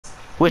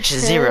which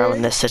is 0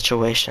 in this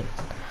situation.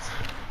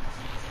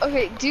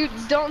 Okay,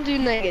 don't do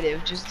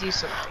negative. Just do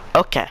something.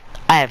 Okay,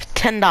 I have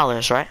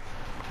 $10, right?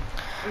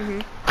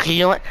 Okay,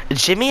 you know what?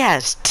 Jimmy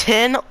has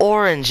 10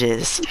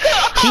 oranges.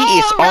 He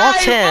eats all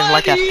 10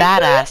 like a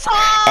fat ass,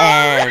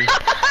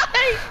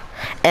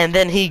 and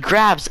then he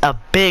grabs a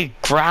big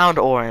ground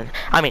orange.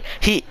 I mean,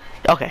 he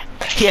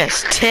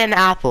has 10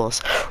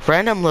 apples.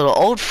 Random little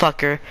old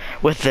fucker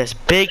with this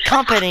big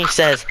company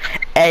says,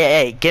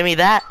 hey, give me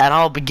that and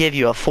I'll give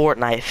you a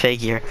Fortnite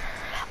figure.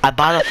 I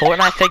buy the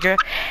Fortnite figure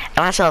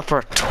and I sell it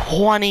for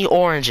 20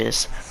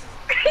 oranges.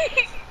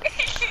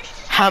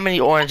 How many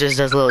oranges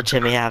does little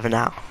Jimmy have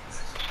now?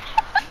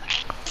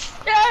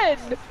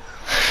 10.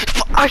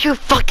 Are you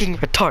fucking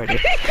retarded?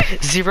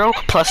 0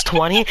 plus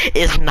 20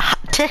 is not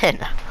 10.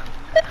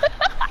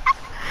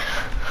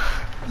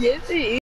 Yes, it is.